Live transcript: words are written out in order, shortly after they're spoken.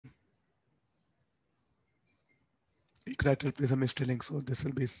Equilateral prism is telling, so this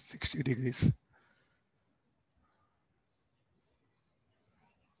will be 60 degrees.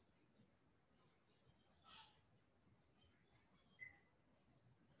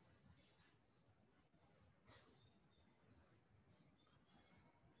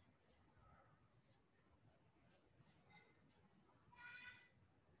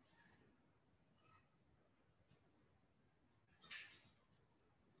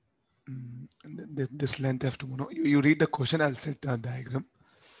 This length have to know. You read the question, I'll set the diagram.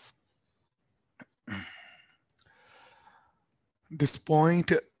 This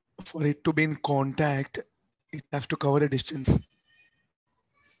point, for it to be in contact, it has to cover a distance.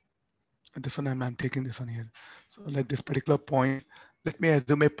 This one, I'm taking this one here. So like this particular point, let me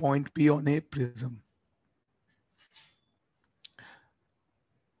assume a point P on a prism.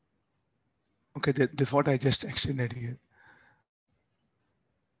 Okay, this is what I just extended here.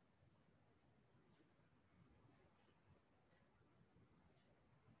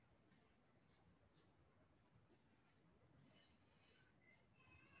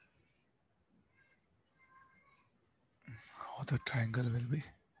 How the triangle will be.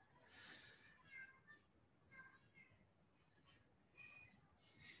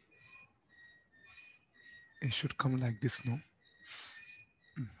 It should come like this, no?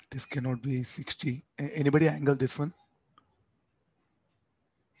 This cannot be 60. Anybody angle this one?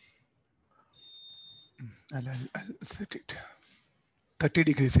 I'll set it. 30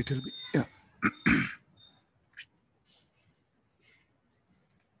 degrees it will be. Yeah.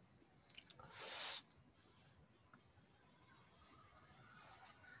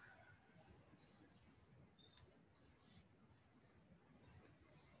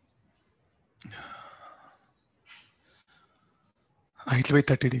 It will be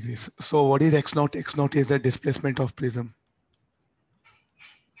 30 degrees. So what is x naught? X naught is the displacement of prism.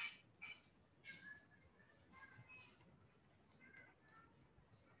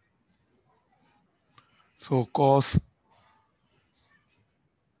 So cos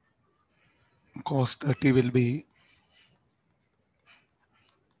 30 will be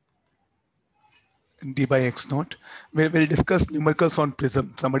d by x naught. We'll discuss numericals on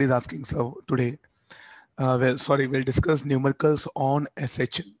prism. Somebody is asking so today. We'll discuss numericals on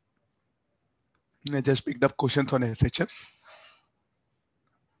SHM. I just picked up questions on SHM.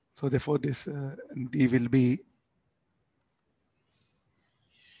 So therefore this d will be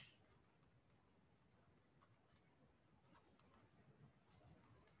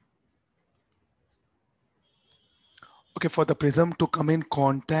okay. For the prism to come in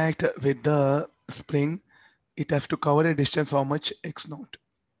contact with the spring, it has to cover a distance how much? X naught.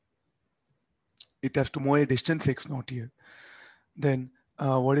 It has to move a distance x naught here. Then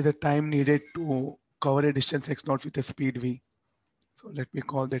what is the time needed to cover a distance x naught with a speed v? So let me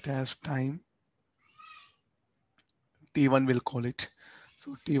call that as time. T1 will call it.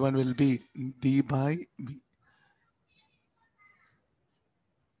 So T1 will be d by v.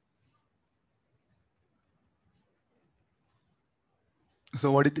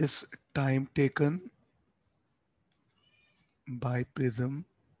 So what is this time taken by prism?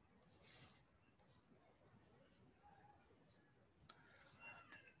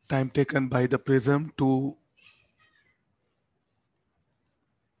 Time taken by the prism to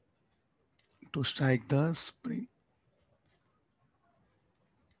strike the spring.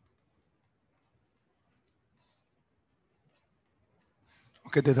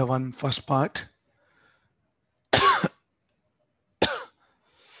 Okay, there's a one first part.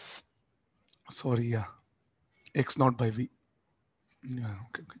 Sorry, yeah. X naught by V. Yeah,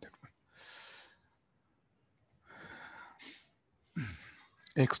 okay, that one.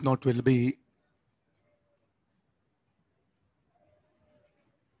 X naught will be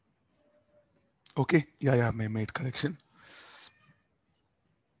okay. Yeah, I made correction.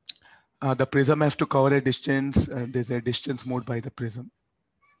 The prism has to cover a distance. There's a distance moved by the prism.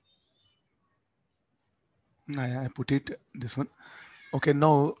 I put it this one. Okay,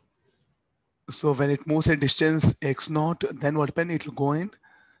 now, so when it moves a distance x naught, then what happens? It will go and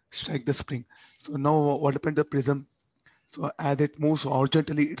strike the spring. So now what happened to the prism? So as it moves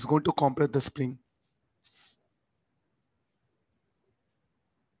horizontally, it's going to compress the spring.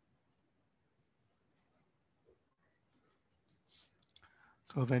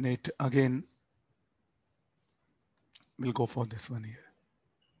 So when it again, we'll go for this one here.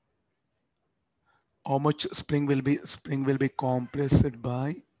 How much spring will be? Spring will be compressed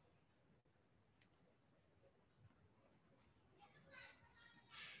by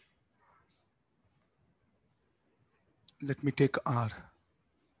let me take R.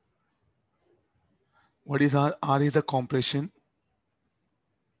 What is R? R is the compression.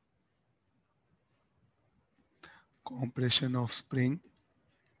 compression of spring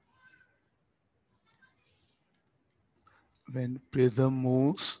when prism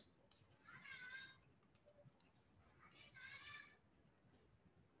moves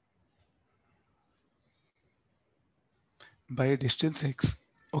by a distance x.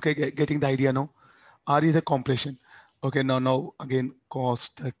 Okay, getting the idea now. R is a compression. Okay, now again cos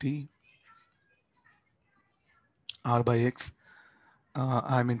 30 R by x.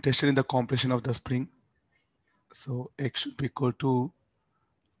 I'm interested in the compression of the spring. So x should be equal to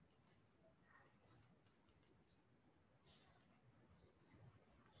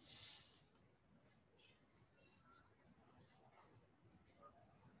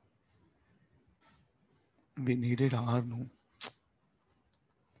we needed R, no?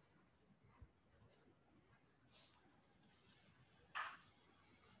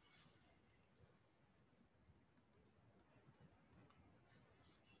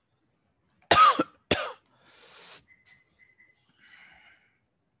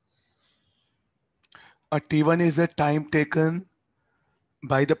 A T1 is the time taken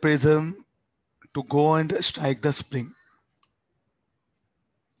by the prism to go and strike the spring.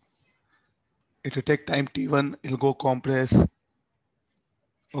 It will take time T1, it'll go compress.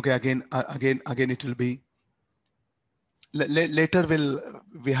 Okay, again it will be. Later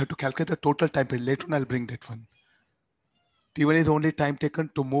we have to calculate the total time period. Later on I'll bring that one. T1 is only time taken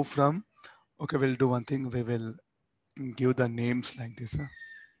to move from. Okay, we'll do one thing. We will give the names like this. Huh?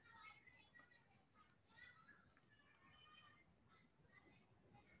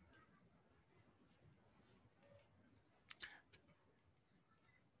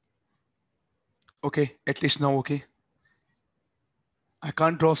 Okay, at least now, okay. I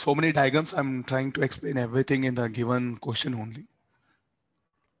can't draw so many diagrams. I'm trying to explain everything in the given question only.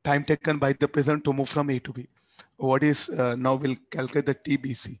 Time taken by the prism to move from A to B. What is, now we'll calculate the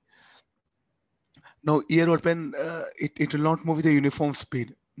TBC. Now here open, it will not move with a uniform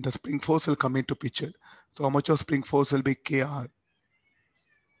speed. The spring force will come into picture. So how much of spring force will be KR?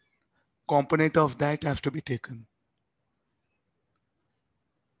 Component of that has to be taken.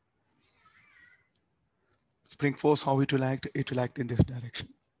 Spring force, how it will act? It will act in this direction.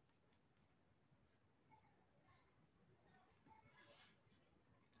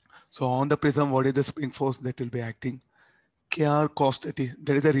 So on the prism, what is the spring force that will be acting? KR cos 30,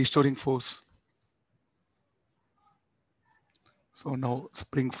 there is a restoring force. So now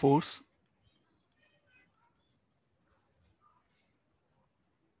spring force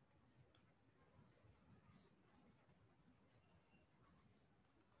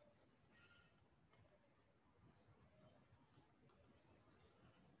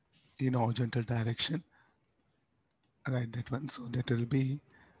in horizontal direction. Write that one. So that will be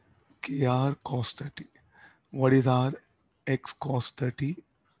KR cos 30. What is R? X cos 30.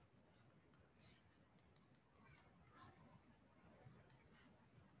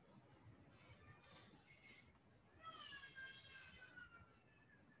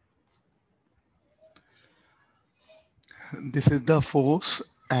 This is the force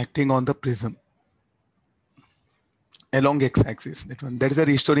acting on the prism along x-axis. That one. That is a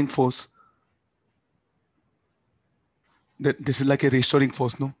restoring force. This is like a restoring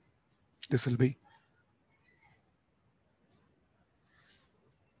force, no? This will be.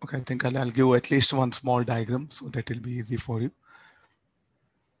 Okay, I think I'll give at least one small diagram so that will be easy for you.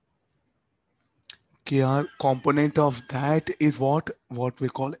 KR component of that is what we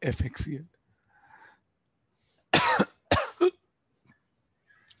call Fx here.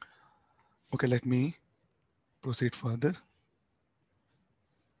 Okay, let me proceed further.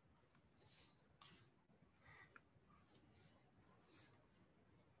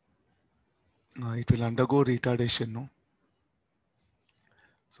 It will undergo retardation, no?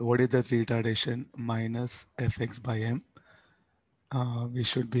 So what is the retardation? Minus Fx by m. We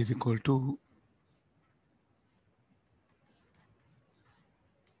should be is equal to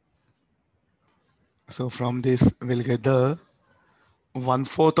so from this we'll get the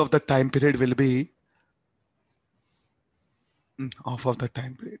 1/4 of the time period will be half of the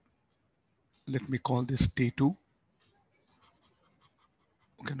time period. Let me call this T2.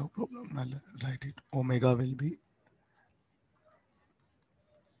 Okay, no problem. I'll write it. Omega will be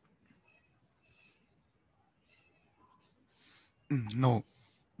no.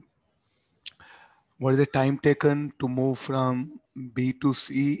 What is the time taken to move from B to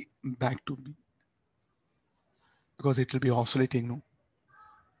C back to B? Because it will be oscillating, no?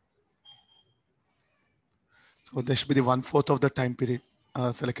 So there should be the 1/4 of the time period.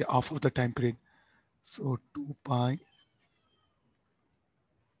 So like half of the time period. So 2 pi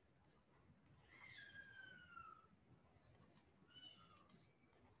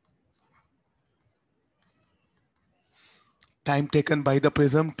Time taken by the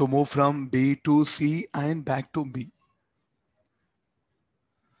prism to move from B to C and back to B.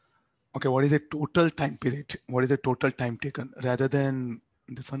 Okay, what is the total time period? What is the total time taken? Rather than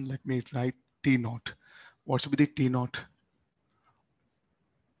this one, let me write T naught. What should be the T naught?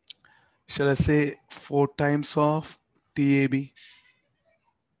 Shall I say 4 times of TAB?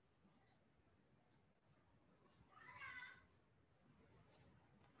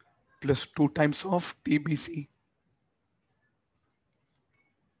 Plus 2 times of TBC.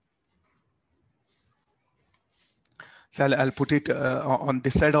 So I'll put it on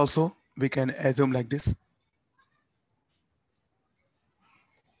this side also. We can assume like this.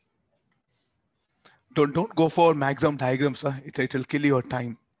 Don't go for maximum diagrams. It will kill your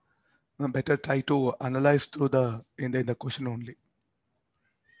time. Better try to analyze through in the question only.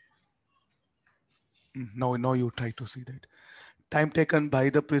 Now you try to see that. Time taken by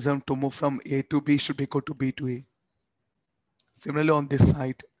the prism to move from A to B should be equal to B to A. Similarly on this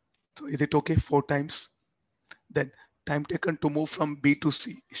side. So is it okay? 4 times. Then time taken to move from B to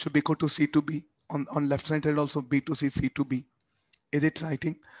C should be equal to C to B. On left side also B to C, C to B. Is it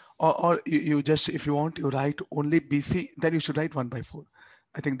writing? Or you just, if you want, you write only BC, then you should write 1 by 4.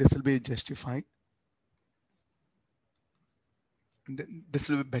 I think this will be justified. And then this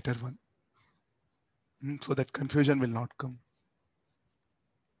will be a better one. So that confusion will not come.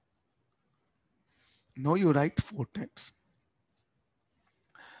 Now you write 4 times.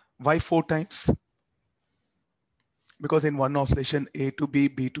 Why 4 times? Because in one oscillation, A to B,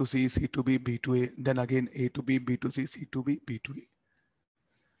 B to C, C to B, B to A, then again A to B, B to C, C to B, B to A.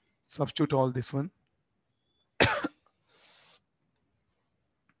 Substitute all this one.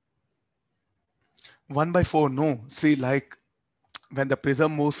 1 by 4, no. See, like when the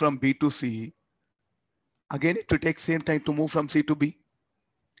prism moves from B to C, again it will take same time to move from C to B.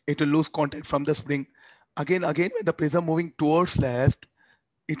 It will lose contact from the spring. Again, when the prism moving towards left,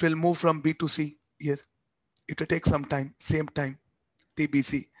 it will move from B to C here. It will take some time, same time,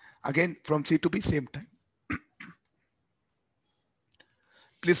 TBC. Again, from C to B, same time.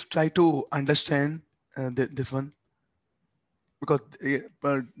 Please try to understand this one. Because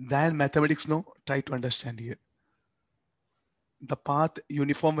than mathematics, no, try to understand here. The path,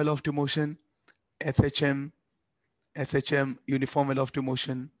 uniform velocity motion, SHM, uniform velocity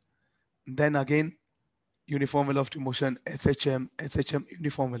motion. Then again, uniform velocity motion, SHM,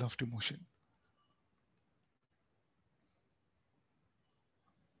 uniform velocity motion.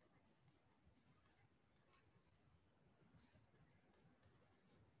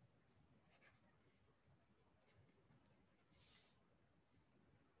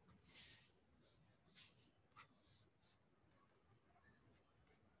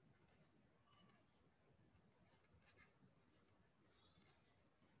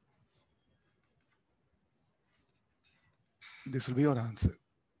 This will be your answer.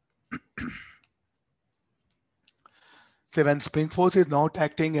 So when spring force is not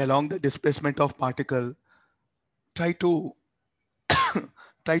acting along the displacement of particle, try to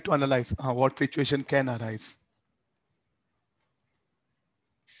analyze what situation can arise.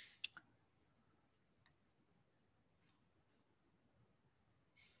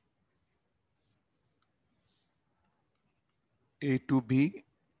 A to B,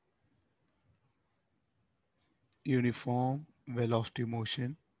 uniform velocity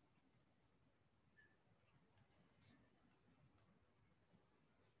motion.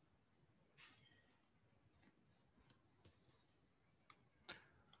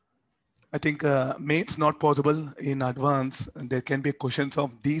 I think mains not possible in advance. There can be questions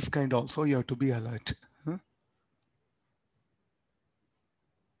of these kind also. You have to be alert.